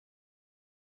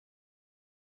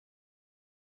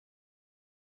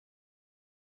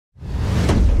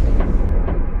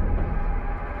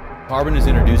Carbon is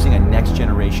introducing a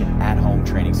next-generation at-home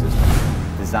training system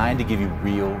designed to give you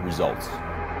real results.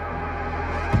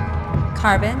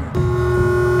 Carbon.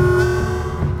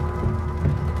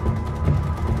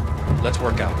 Let's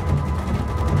work out.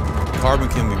 Carbon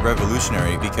can be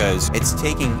revolutionary because it's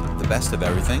taking the best of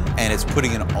everything and it's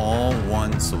putting in all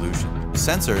one solution.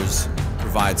 Sensors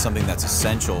provide something that's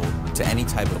essential to any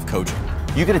type of coaching.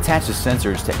 You can attach the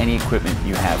sensors to any equipment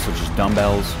you have, such as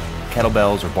dumbbells,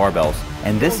 kettlebells, or barbells,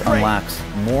 and this unlocks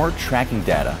more tracking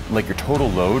data, like your total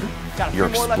load, your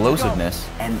explosiveness,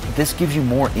 and this gives you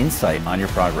more insight on your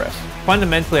progress.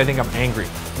 Fundamentally, I think I'm angry.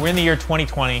 We're in the year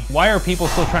 2020. Why are people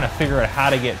still trying to figure out how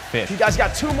to get fit? You guys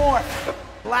got 2 more.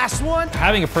 Last one.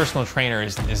 Having a personal trainer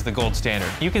is the gold standard.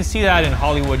 You can see that in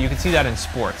Hollywood, you can see that in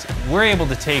sports. We're able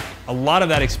to take a lot of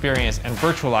that experience and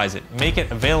virtualize it, make it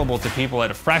available to people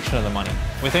at a fraction of the money.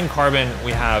 Within Carbon,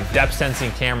 we have depth sensing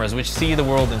cameras which see the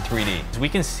world in 3D. We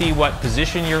can see what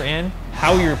position you're in,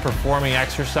 how you're performing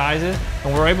exercises,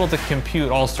 and we're able to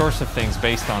compute all sorts of things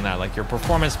based on that, like your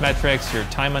performance metrics, your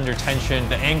time under tension,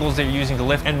 the angles that you're using to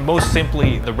lift, and most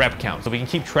simply, the rep count. So we can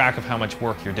keep track of how much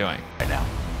work you're doing right now.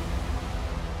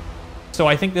 So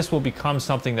I think this will become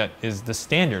something that is the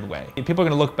standard way. People are going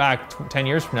to look back 10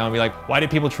 years from now and be like, why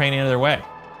did people train any other way?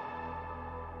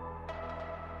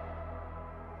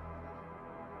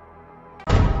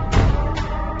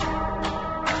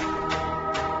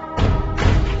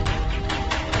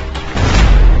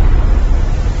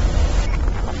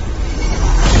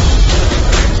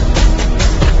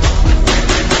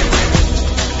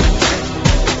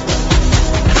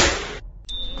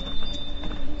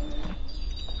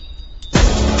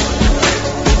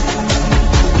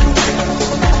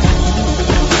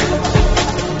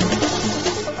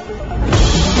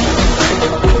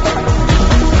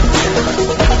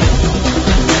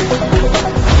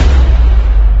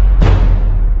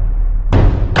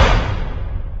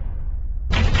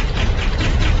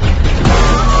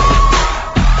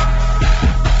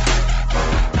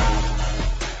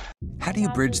 How do you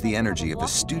bridge the energy of a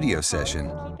studio session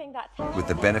with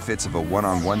the benefits of a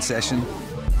one-on-one session?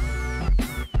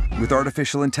 With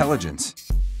artificial intelligence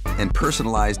and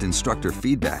personalized instructor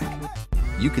feedback,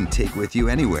 you can take with you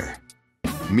anywhere.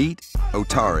 Meet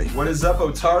OTARI. What is up,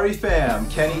 OTARI fam?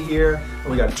 Kenny here,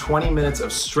 and we got 20 minutes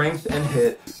of strength and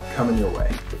HIIT coming your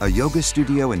way. A yoga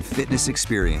studio and fitness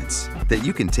experience that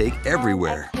you can take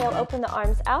everywhere. Exhale, open the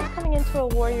arms out, coming into a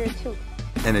warrior 2.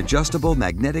 An adjustable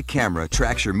magnetic camera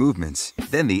tracks your movements,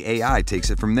 then the AI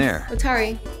takes it from there.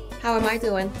 OTARI, how am I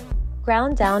doing?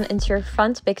 Ground down into your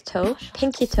front big toe,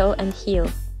 pinky toe, and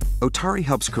heel. OTARI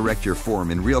helps correct your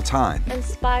form in real time. And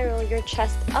spiral your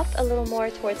chest up a little more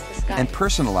towards the sky. And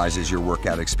personalizes your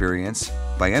workout experience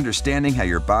by understanding how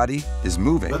your body is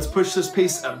moving. Let's push this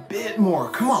pace a bit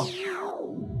more. Come on.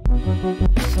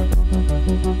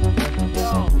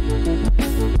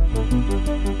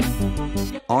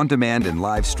 On-demand and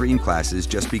live stream classes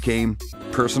just became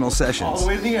personal sessions. All the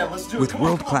way to the end. Let's do it. With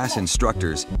world-class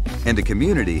instructors and a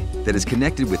community that is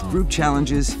connected with group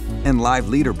challenges and live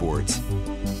leaderboards.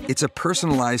 It's a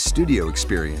personalized studio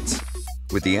experience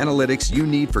with the analytics you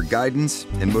need for guidance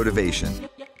and motivation.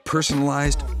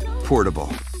 Personalized,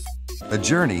 portable. A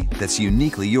journey that's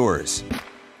uniquely yours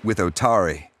with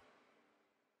OTARI.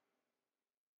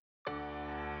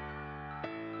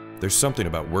 There's something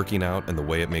about working out and the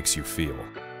way it makes you feel.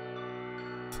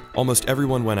 Almost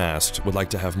everyone when asked would like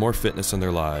to have more fitness in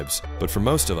their lives, but for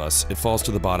most of us, it falls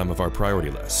to the bottom of our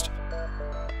priority list.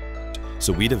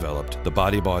 So we developed the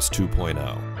BodyBoss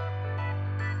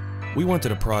 2.0. We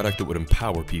wanted a product that would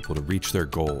empower people to reach their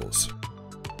goals,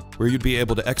 where you'd be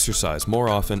able to exercise more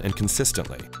often and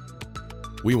consistently.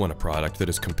 We want a product that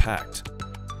is compact,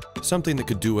 something that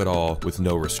could do it all with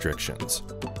no restrictions.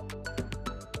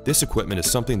 This equipment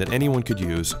is something that anyone could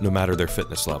use no matter their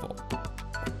fitness level.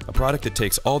 A product that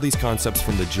takes all these concepts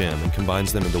from the gym and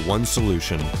combines them into one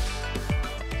solution,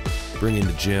 bringing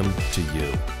the gym to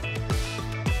you.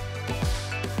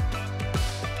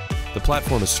 The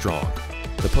platform is strong.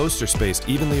 The posts are spaced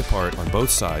evenly apart on both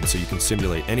sides so you can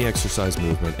simulate any exercise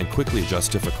movement and quickly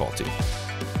adjust difficulty.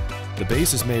 The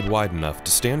base is made wide enough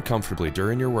to stand comfortably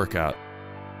during your workout,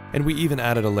 and we even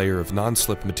added a layer of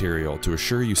non-slip material to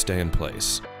assure you stay in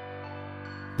place.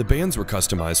 The bands were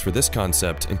customized for this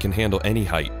concept and can handle any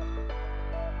height.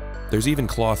 There's even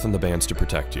cloth in the bands to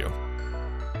protect you.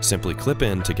 Simply clip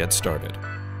in to get started.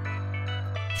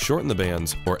 Shorten the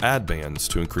bands or add bands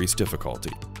to increase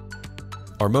difficulty.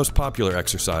 Our most popular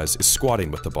exercise is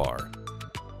squatting with the bar.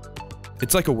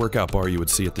 It's like a workout bar you would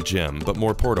see at the gym, but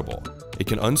more portable. It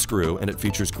can unscrew and it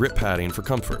features grip padding for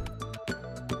comfort.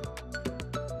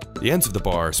 The ends of the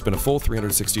bar spin a full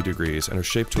 360 degrees and are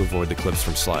shaped to avoid the clips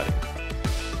from sliding,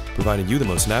 providing you the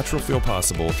most natural feel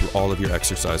possible through all of your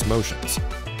exercise motions.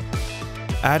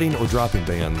 Adding or dropping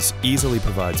bands easily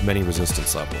provides many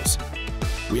resistance levels.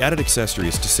 We added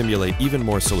accessories to simulate even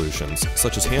more solutions,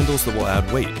 such as handles that will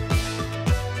add weight.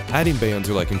 Adding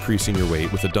bands are like increasing your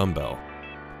weight with a dumbbell.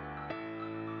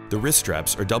 The wrist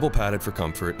straps are double padded for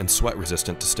comfort and sweat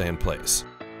resistant to stay in place.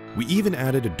 We even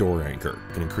added a door anchor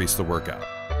that can increase the workout.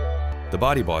 The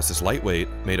BodyBoss is lightweight,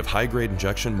 made of high-grade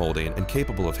injection molding and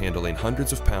capable of handling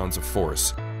hundreds of pounds of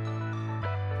force.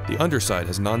 The underside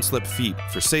has non-slip feet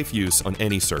for safe use on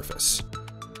any surface.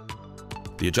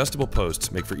 The adjustable posts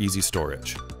make for easy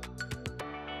storage.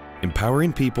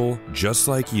 Empowering people just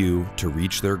like you to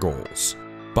reach their goals.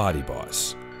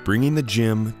 BodyBoss, bringing the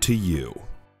gym to you.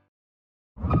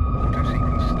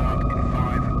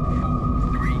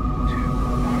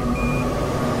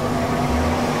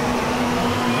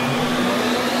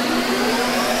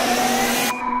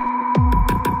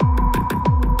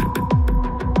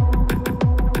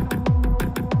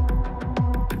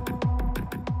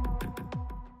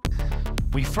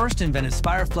 We first invented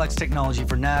SpiroFlex technology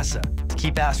for NASA to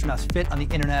keep astronauts fit on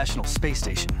the International Space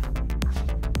Station.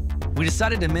 We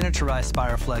decided to miniaturize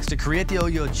SpiroFlex to create the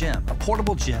OYO Gym, a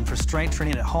portable gym for strength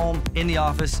training at home, in the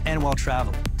office, and while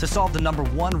traveling, to solve the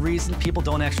 #1 reason people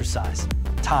don't exercise: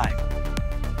 time.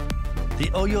 The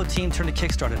OYO team turned to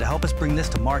Kickstarter to help us bring this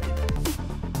to market.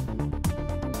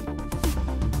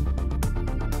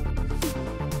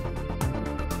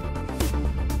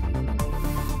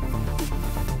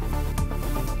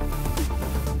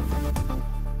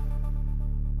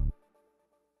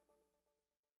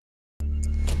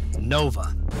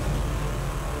 Nova.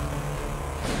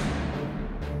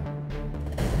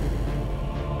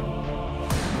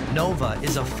 Nova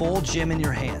is a full gym in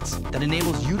your hands that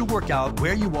enables you to work out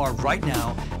where you are right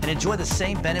now and enjoy the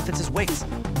same benefits as weights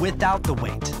without the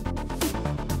weight.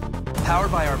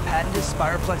 Powered by our patented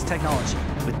SpiroFlex technology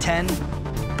with 10,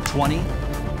 20,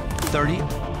 30,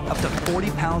 up to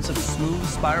 40 pounds of smooth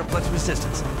SpiroFlex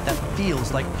resistance that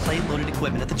feels like plate-loaded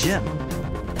equipment at the gym.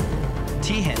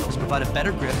 T-handles provide a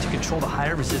better grip to control the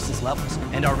higher resistance levels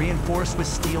and are reinforced with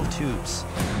steel tubes.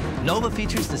 Nova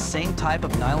features the same type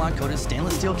of nylon-coated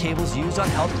stainless steel cables used on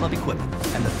health club equipment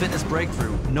and the fitness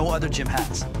breakthrough no other gym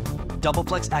has: double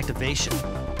flex activation,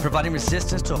 providing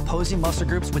resistance to opposing muscle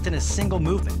groups within a single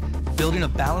movement, building a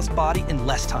balanced body in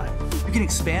less time. You can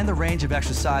expand the range of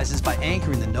exercises by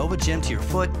anchoring the Nova Gym to your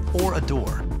foot or a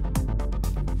door.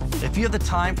 If you have the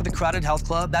time for the crowded health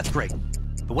club, that's great.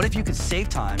 But what if you could save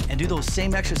time and do those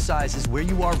same exercises where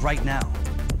you are right now?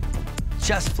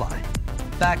 Chest fly,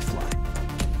 back fly,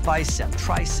 bicep,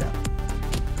 tricep,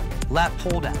 lat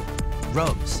pull down,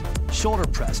 rows, shoulder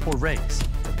press or raise,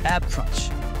 ab crunch,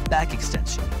 back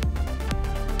extension.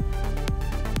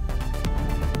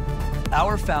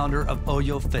 Our founder of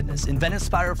OYO Fitness invented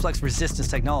SpiroFlex resistance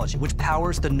technology, which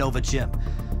powers the Nova Gym.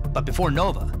 But before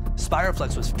Nova,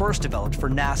 SpiroFlex was first developed for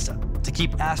NASA to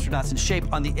keep astronauts in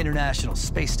shape on the International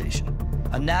Space Station.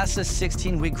 A NASA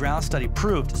 16-week ground study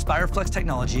proved SpiroFlex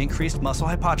technology increased muscle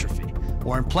hypertrophy,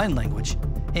 or in plain language,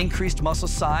 increased muscle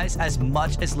size as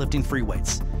much as lifting free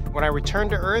weights. When I returned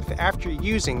to Earth after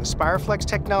using SpiroFlex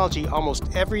technology almost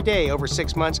every day over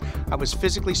 6 months, I was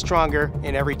physically stronger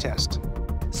in every test.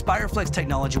 SpiroFlex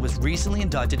technology was recently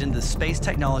inducted into the Space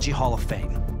Technology Hall of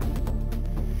Fame.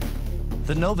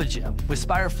 The Nova Gym with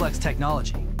SpiroFlex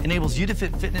technology enables you to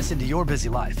fit fitness into your busy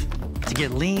life, to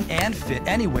get lean and fit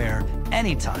anywhere,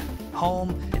 anytime,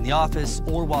 home, in the office,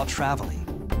 or while traveling.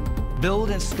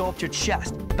 Build and sculpt your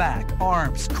chest, back,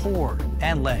 arms, core,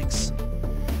 and legs.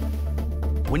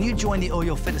 When you join the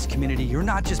OYO Fitness community, you're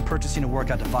not just purchasing a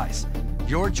workout device.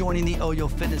 You're joining the OYO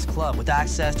Fitness Club with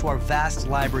access to our vast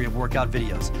library of workout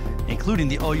videos, including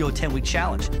the OYO 10-Week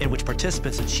Challenge, in which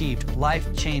participants achieved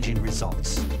life-changing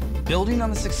results. Building on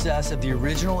the success of the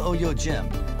original OYO Gym,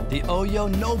 the OYO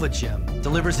NOVA Gym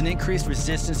delivers an increased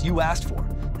resistance you asked for,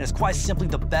 and is quite simply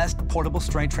the best portable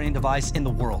strength training device in the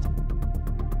world.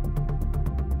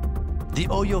 The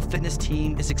OYO Fitness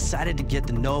team is excited to get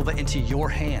the Nova into your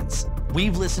hands.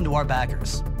 We've listened to our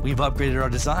backers. We've upgraded our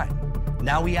design.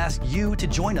 Now we ask you to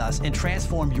join us and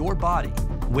transform your body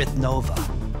with Nova.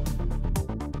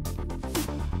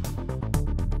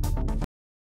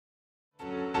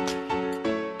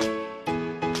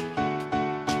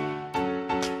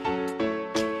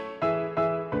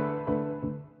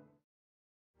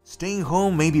 Staying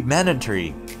home may be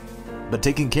mandatory, but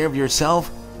taking care of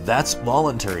yourself, that's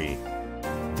voluntary.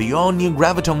 The all-new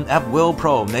Graviton app Will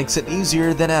Pro makes it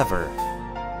easier than ever.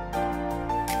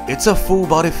 It's a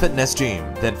full-body fitness gym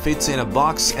that fits in a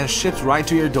box and ships right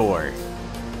to your door.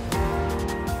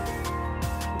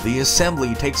 The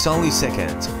assembly takes only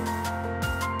seconds.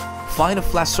 Find a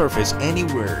flat surface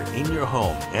anywhere in your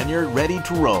home and you're ready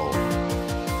to roll.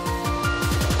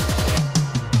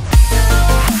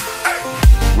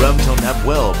 Graviton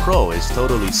Napwell Pro is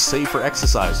totally safe for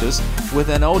exercises with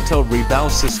an auto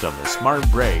rebound system and smart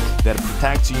brake that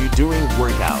protects you during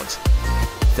workouts.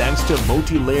 Thanks to a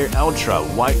multi-layer ultra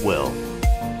white wheel.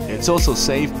 It's also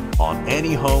safe on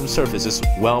any home surfaces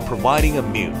while providing a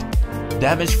mute,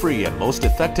 damage-free and most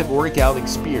effective workout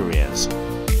experience.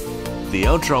 The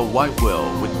ultra white wheel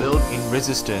with built-in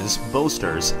resistance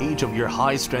bolsters each of your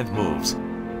high-strength moves.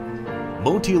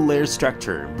 Multi-layer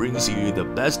structure brings you the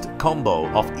best combo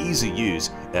of easy use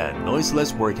and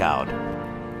noiseless workout.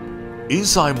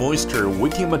 Inside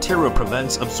moisture-wicking material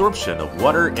prevents absorption of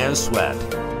water and sweat.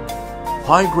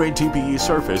 High-grade TPE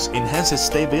surface enhances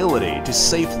stability to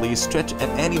safely stretch in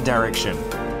any direction.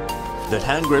 The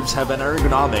hand grips have an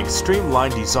ergonomic,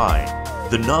 streamlined design.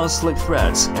 The non-slip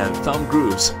threads and thumb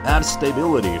grooves add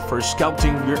stability for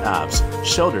sculpting your abs,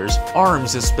 shoulders,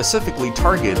 arms, and specifically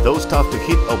target those tough to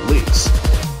hit obliques.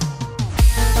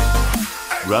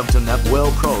 Graviton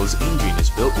Napwell Pro's engine is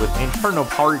built with internal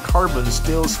powered carbon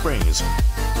steel springs,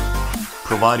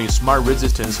 providing smart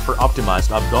resistance for optimized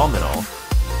abdominal,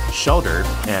 shoulder,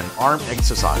 and arm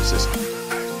exercises.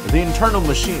 The internal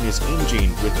machine is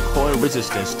engined with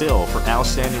coil-resistant steel for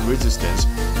outstanding resistance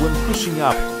when pushing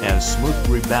up and smooth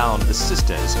rebound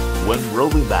assistance when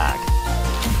rolling back.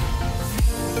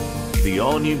 The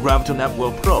all-new Graviton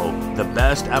Napwell Pro, the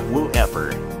best ab wheel ever.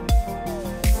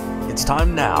 It's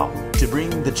time now to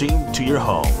bring the gym to your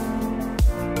home.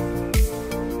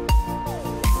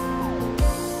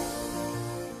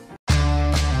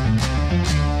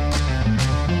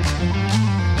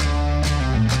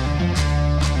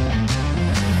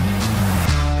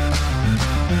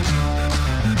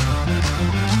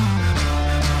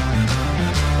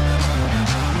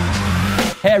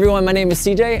 Hey everyone, my name is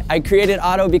CJ. I created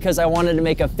OTTO because I wanted to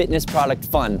make a fitness product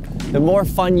fun. The more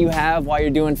fun you have while you're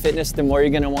doing fitness, the more you're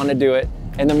gonna wanna do it.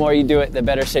 And the more you do it, the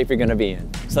better shape you're gonna be in.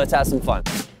 So let's have some fun.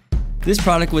 This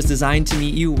product was designed to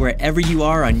meet you wherever you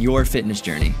are on your fitness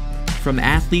journey. From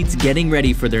athletes getting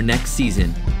ready for their next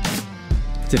season,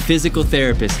 to physical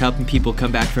therapists helping people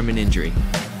come back from an injury,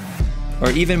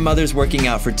 or even mothers working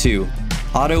out for two,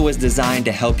 OTTO was designed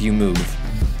to help you move.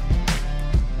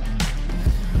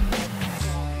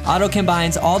 OTTO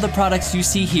combines all the products you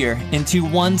see here into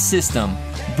one system,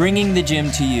 bringing the gym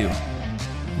to you.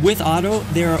 With OTTO,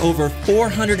 there are over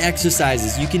 400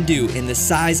 exercises you can do in the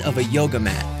size of a yoga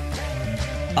mat.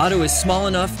 OTTO is small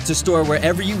enough to store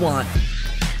wherever you want,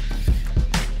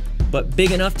 but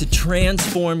big enough to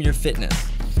transform your fitness.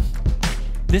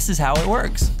 This is how it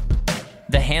works.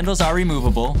 The handles are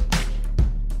removable,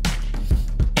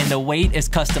 and the weight is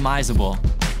customizable.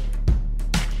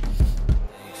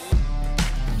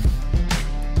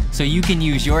 So you can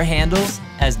use your handles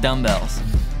as dumbbells.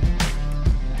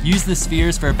 Use the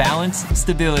spheres for balance,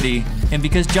 stability, and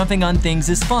because jumping on things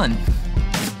is fun.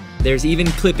 There's even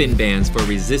clip-in bands for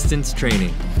resistance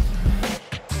training.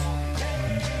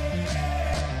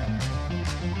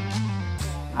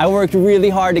 I worked really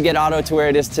hard to get OTTO to where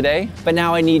it is today, but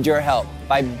now I need your help.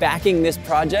 By backing this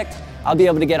project, I'll be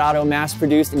able to get OTTO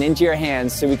mass-produced and into your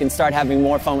hands so we can start having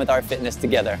more fun with our fitness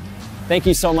together. Thank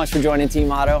you so much for joining Team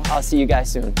OTTO. I'll see you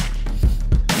guys soon.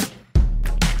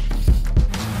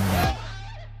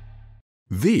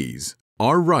 These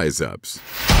are RYZE-UPS.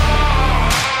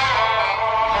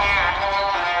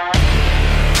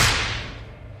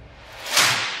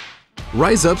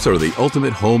 RYZE-UPS are the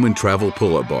ultimate home and travel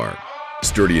pull-up bar.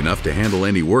 Sturdy enough to handle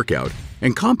any workout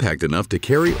and compact enough to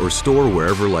carry or store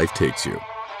wherever life takes you.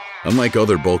 Unlike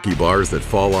other bulky bars that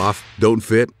fall off, don't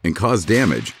fit, and cause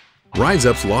damage,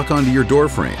 RYZE-UPS lock onto your door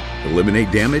frame,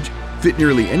 eliminate damage, fit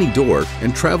nearly any door,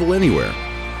 and travel anywhere.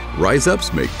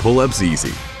 RYZE-UPS make pull-ups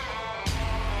easy.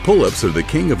 Pull-ups are the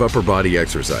king of upper body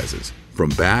exercises.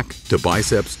 From back to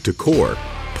biceps to core,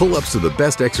 pull-ups are the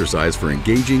best exercise for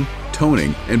engaging,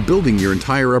 toning, and building your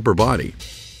entire upper body.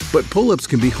 But pull-ups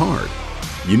can be hard.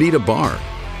 You need a bar,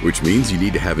 which means you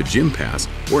need to have a gym pass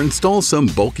or install some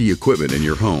bulky equipment in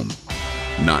your home.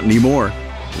 Not anymore.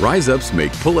 RYZE-UPS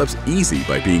make pull-ups easy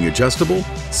by being adjustable,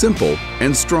 simple,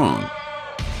 and strong.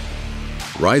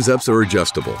 RYZE-UPS are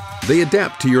adjustable. They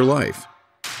adapt to your life.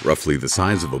 Roughly the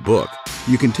size of a book,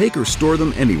 you can take or store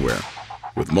them anywhere.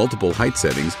 With multiple height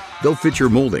settings, they'll fit your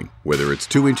molding, whether it's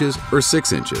 2 inches or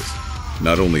 6 inches.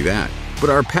 Not only that, but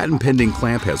our patent-pending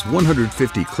clamp has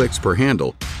 150 clicks per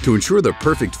handle to ensure the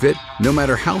perfect fit no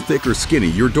matter how thick or skinny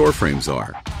your door frames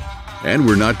are. And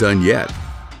we're not done yet.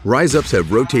 RYZE-UPS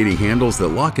have rotating handles that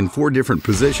lock in 4 different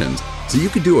positions, so you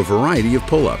can do a variety of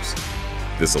pull-ups.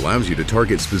 This allows you to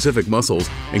target specific muscles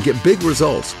and get big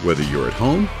results whether you're at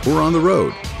home or on the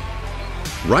road.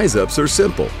 RYZE-UPS are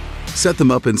simple. Set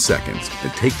them up in seconds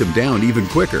and take them down even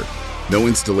quicker. No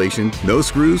installation, no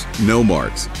screws, no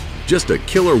marks. Just a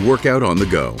killer workout on the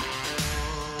go.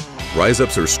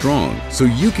 RYZE-UPS are strong, so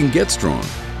you can get strong.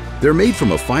 They're made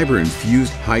from a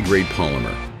fiber-infused high-grade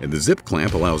polymer, and the zip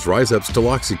clamp allows RYZE-UPS to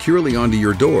lock securely onto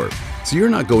your door, so you're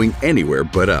not going anywhere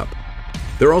but up.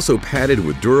 They're also padded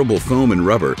with durable foam and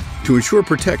rubber to ensure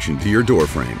protection to your door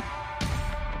frame.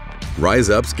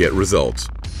 RYZE-UPS get results.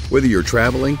 Whether you're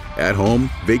traveling, at home,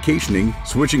 vacationing,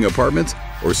 switching apartments,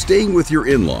 or staying with your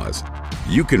in-laws,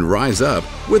 you can rise up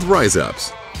with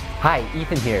RYZE-UPS. Hi,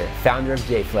 Ethan here, founder of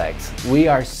JFlex. We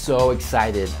are so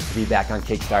excited to be back on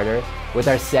Kickstarter with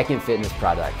our second fitness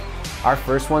product. Our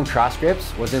first one, Cross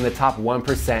Grips, was in the top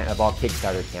 1% of all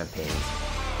Kickstarter campaigns.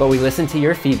 But we listened to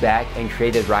your feedback and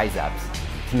created RYZE-UPS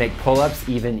to make pull-ups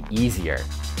even easier.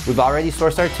 We've already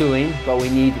sourced our tooling, but we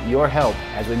need your help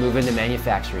as we move into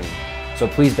manufacturing. So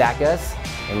please back us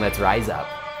and let's rise up.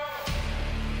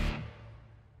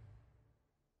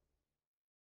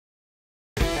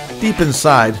 Deep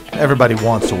inside, everybody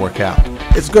wants to work out.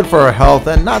 It's good for our health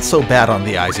and not so bad on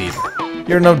the eyes either.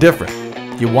 You're no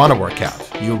different. You want to work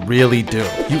out. You really do.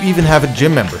 You even have a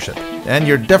gym membership, and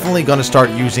you're definitely going to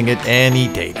start using it any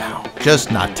day now,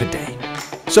 just not today.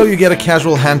 So you get a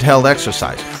casual handheld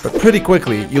exerciser, but pretty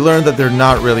quickly you learn that they're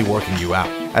not really working you out.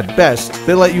 At best,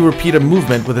 they let you repeat a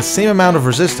movement with the same amount of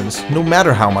resistance no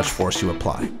matter how much force you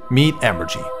apply. Meet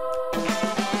EMERGY,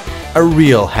 a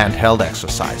real handheld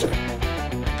exerciser.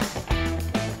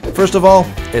 First of all,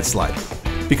 it's light,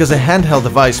 because a handheld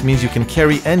device means you can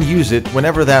carry and use it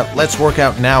whenever that "let's work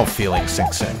out now" feeling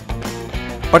sinks in.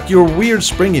 But your weird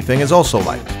springy thing is also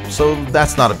light, so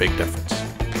that's not a big difference.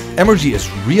 EMERGY is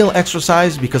real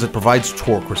exercise because it provides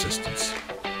torque resistance.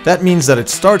 That means that it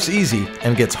starts easy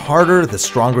and gets harder the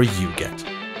stronger you get.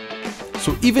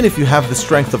 So even if you have the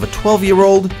strength of a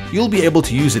 12-year-old, you'll be able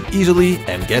to use it easily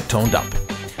and get toned up.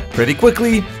 Pretty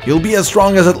quickly, you'll be as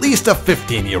strong as at least a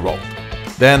 15-year-old.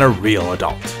 Then a real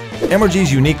adult.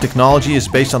 EMERGY's unique technology is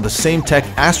based on the same tech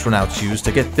astronauts use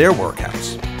to get their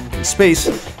workouts. In space,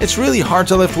 it's really hard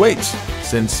to lift weights,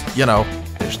 since, you know,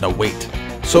 there's no weight.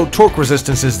 So torque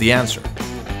resistance is the answer,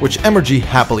 which EMERGY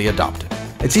happily adopted.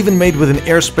 It's even made with an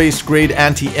airspace-grade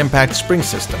anti-impact spring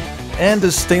system, and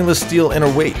a stainless steel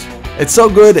inner weight. It's so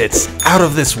good, it's out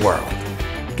of this world.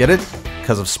 Get it?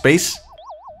 Because of space?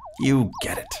 You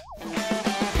get it.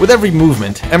 With every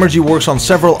movement, EMERGY works on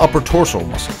several upper dorsal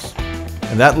muscles.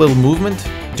 And that little movement,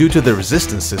 due to the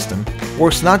resistance system,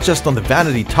 works not just on the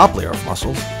vanity top layer of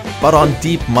muscles, but on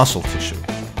deep muscle tissue.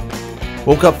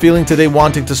 Woke up feeling today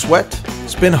wanting to sweat?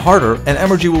 Spin harder and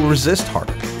EMERGY will resist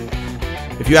harder.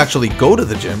 If you actually go to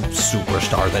the gym,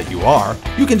 superstar that you are,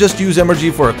 you can just use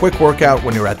EMERGY for a quick workout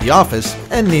when you're at the office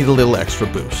and need a little extra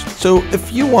boost. So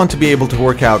if you want to be able to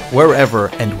work out wherever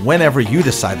and whenever you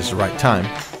decide is the right time,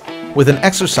 with an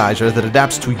exerciser that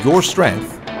adapts to your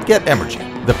strength, get EMERGY,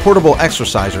 the portable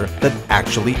exerciser that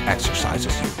actually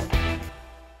exercises you.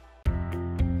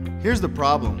 Here's the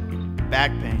problem: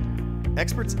 back pain.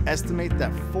 Experts estimate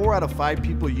that 4 out of 5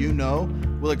 people you know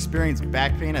will experience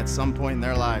back pain at some point in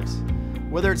their lives.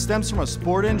 Whether it stems from a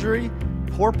sport injury,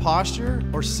 poor posture,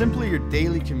 or simply your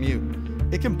daily commute,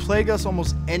 it can plague us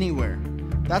almost anywhere.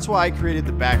 That's why I created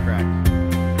the Back Rack.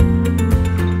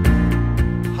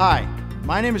 Hi,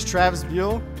 my name is Travis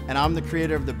Buell, and I'm the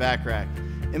creator of the Back Rack.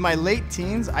 In my late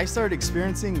teens, I started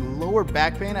experiencing lower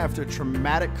back pain after a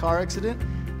traumatic car accident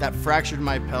that fractured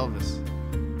my pelvis.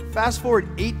 Fast forward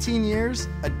 18 years,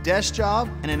 a desk job,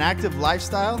 and an active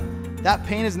lifestyle, that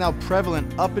pain is now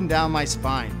prevalent up and down my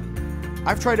spine.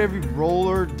 I've tried every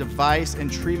roller, device,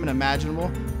 and treatment imaginable,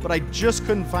 but I just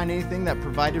couldn't find anything that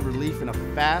provided relief in a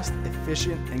fast,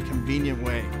 efficient, and convenient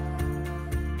way.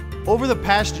 Over the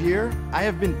past year, I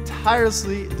have been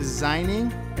tirelessly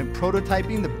designing and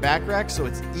prototyping the Back Rack so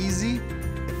it's easy,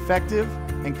 effective,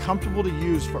 and comfortable to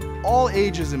use for all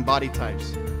ages and body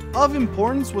types. Of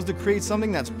importance was to create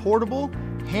something that's portable,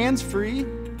 hands-free,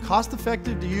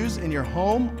 cost-effective to use in your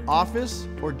home, office,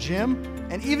 or gym,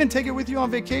 and even take it with you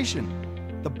on vacation.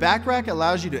 The Back Rack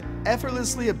allows you to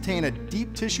effortlessly obtain a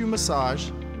deep tissue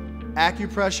massage,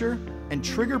 acupressure, and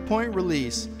trigger point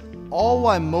release, all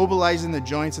while mobilizing the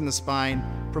joints in the spine,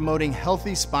 promoting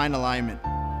healthy spine alignment.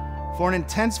 For an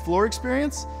intense floor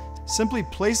experience, simply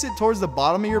place it towards the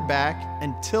bottom of your back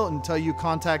and tilt until you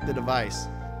contact the device.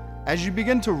 As you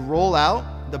begin to roll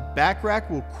out, the back rack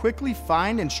will quickly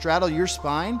find and straddle your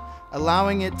spine,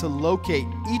 allowing it to locate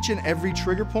each and every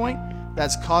trigger point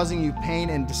that's causing you pain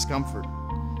and discomfort.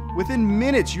 Within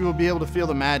minutes, you will be able to feel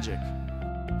the magic.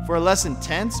 For a less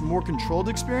intense, more controlled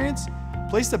experience,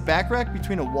 place the back rack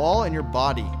between a wall and your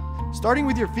body. Starting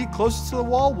with your feet closest to the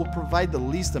wall will provide the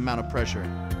least amount of pressure.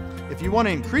 If you want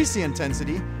to increase the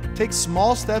intensity, take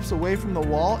small steps away from the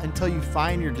wall until you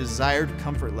find your desired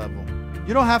comfort level.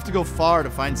 You don't have to go far to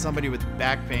find somebody with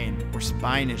back pain or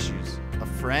spine issues. A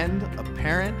friend, a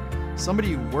parent, somebody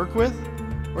you work with,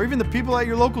 or even the people at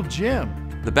your local gym.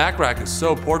 The back rack is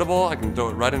so portable, I can throw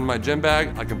it right in my gym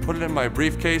bag, I can put it in my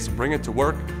briefcase, bring it to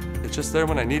work. It's just there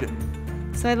when I need it.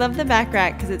 So I love the back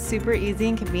rack because it's super easy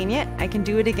and convenient. I can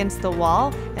do it against the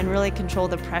wall and really control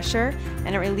the pressure,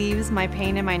 and it relieves my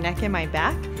pain in my neck and my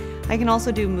back. I can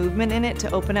also do movement in it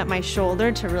to open up my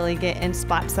shoulder to really get in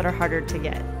spots that are harder to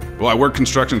get. Well, I work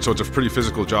construction, so it's a pretty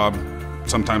physical job.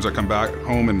 Sometimes I come back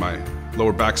home and my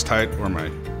lower back's tight or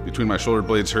between my shoulder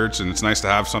blades hurts, and it's nice to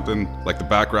have something like the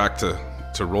back rack to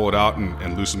roll it out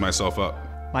and loosen myself up.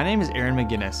 My name is Aaron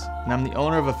McGinnis, and I'm the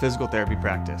owner of a physical therapy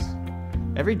practice.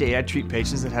 Every day I treat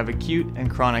patients that have acute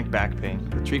and chronic back pain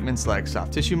with treatments like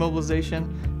soft tissue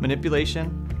mobilization,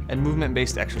 manipulation, and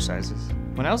movement-based exercises.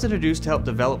 When I was introduced to help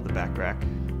develop the back rack,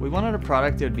 we wanted a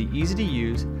product that would be easy to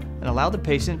use and allow the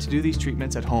patient to do these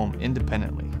treatments at home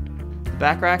independently. The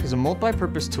back rack is a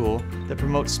multi-purpose tool that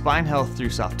promotes spine health through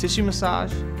soft tissue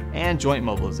massage and joint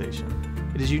mobilization.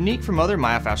 It is unique from other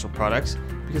myofascial products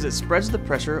because it spreads the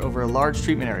pressure over a large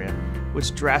treatment area,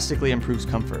 which drastically improves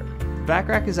comfort. The back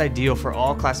rack is ideal for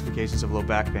all classifications of low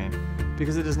back pain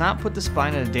because it does not put the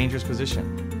spine in a dangerous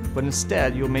position, but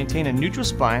instead you'll maintain a neutral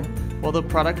spine while the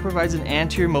product provides an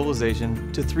anterior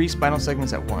mobilization to 3 spinal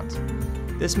segments at once.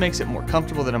 This makes it more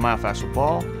comfortable than a myofascial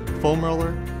ball, foam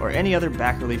roller, or any other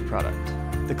back relief product.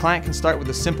 The client can start with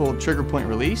a simple trigger point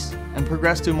release and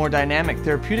progress to a more dynamic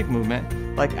therapeutic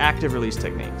movement like active release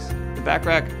techniques. The back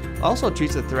rack also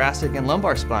treats the thoracic and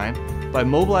lumbar spine by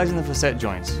mobilizing the facet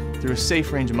joints through a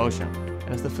safe range of motion.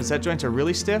 And if the facet joints are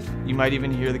really stiff, you might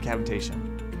even hear the cavitation.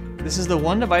 This is the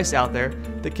one device out there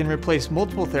that can replace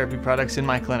multiple therapy products in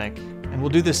my clinic and will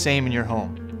do the same in your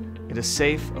home. It is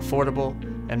safe, affordable,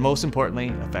 and most importantly,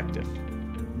 effective.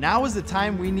 Now is the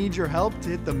time we need your help to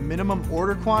hit the minimum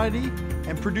order quantity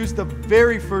and produce the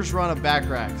very first run of back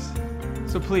racks.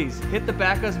 So please, hit the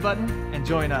Back Us button and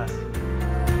join us.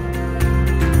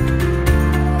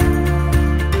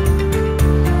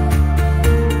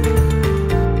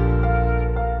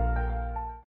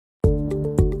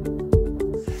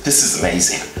 This is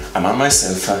amazing. I'm on my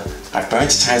sofa, I've burned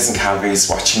 1,000 calories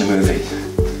watching a movie.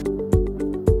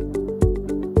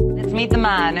 Let's meet the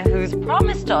man who's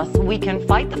promised us we can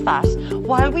fight the fat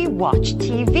while we watch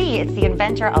TV. It's the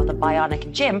inventor of the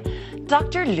Bionic Gym,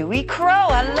 Dr. Louis Crow.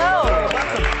 Hello.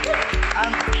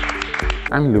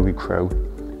 I'm Louis Crow,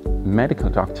 medical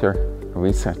doctor, a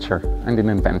researcher, and an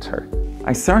inventor.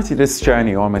 I started this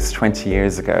journey almost 20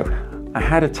 years ago. I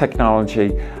had a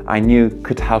technology I knew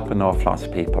could help an awful lot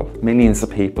of people, millions of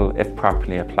people if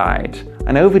properly applied.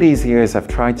 And over these years I've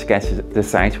tried to get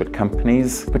this out with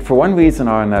companies, but for one reason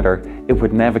or another it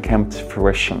would never come to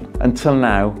fruition. Until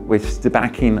now, with the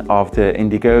backing of the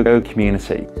Indiegogo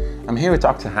community. I'm here with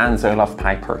Dr. Hans-Olaf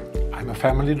Piper. I'm a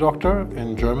family doctor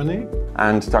in Germany.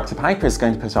 And Dr. Piper is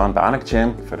going to put on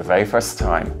BionicGym for the very first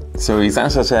time. So he's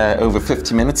at it over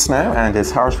 50 minutes now, and his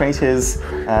heart rate is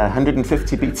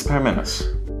 150 beats per minute.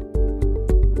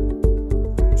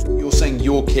 You're saying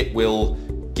your kit will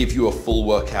give you a full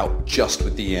workout just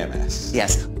with the EMS?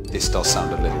 Yes. This does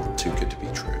sound a little too good to be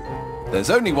true. There's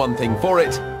only one thing for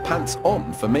it, pants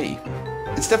on for me.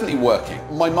 It's definitely working.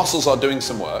 My muscles are doing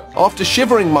some work. After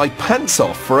shivering my pants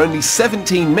off for only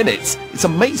 17 minutes, it's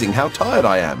amazing how tired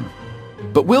I am.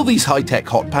 But will these high-tech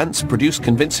hot pants produce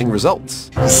convincing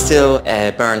results? Still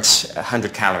burnt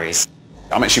 100 calories.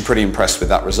 I'm actually pretty impressed with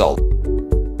that result.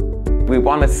 We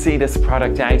want to see this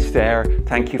product out there.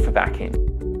 Thank you for backing.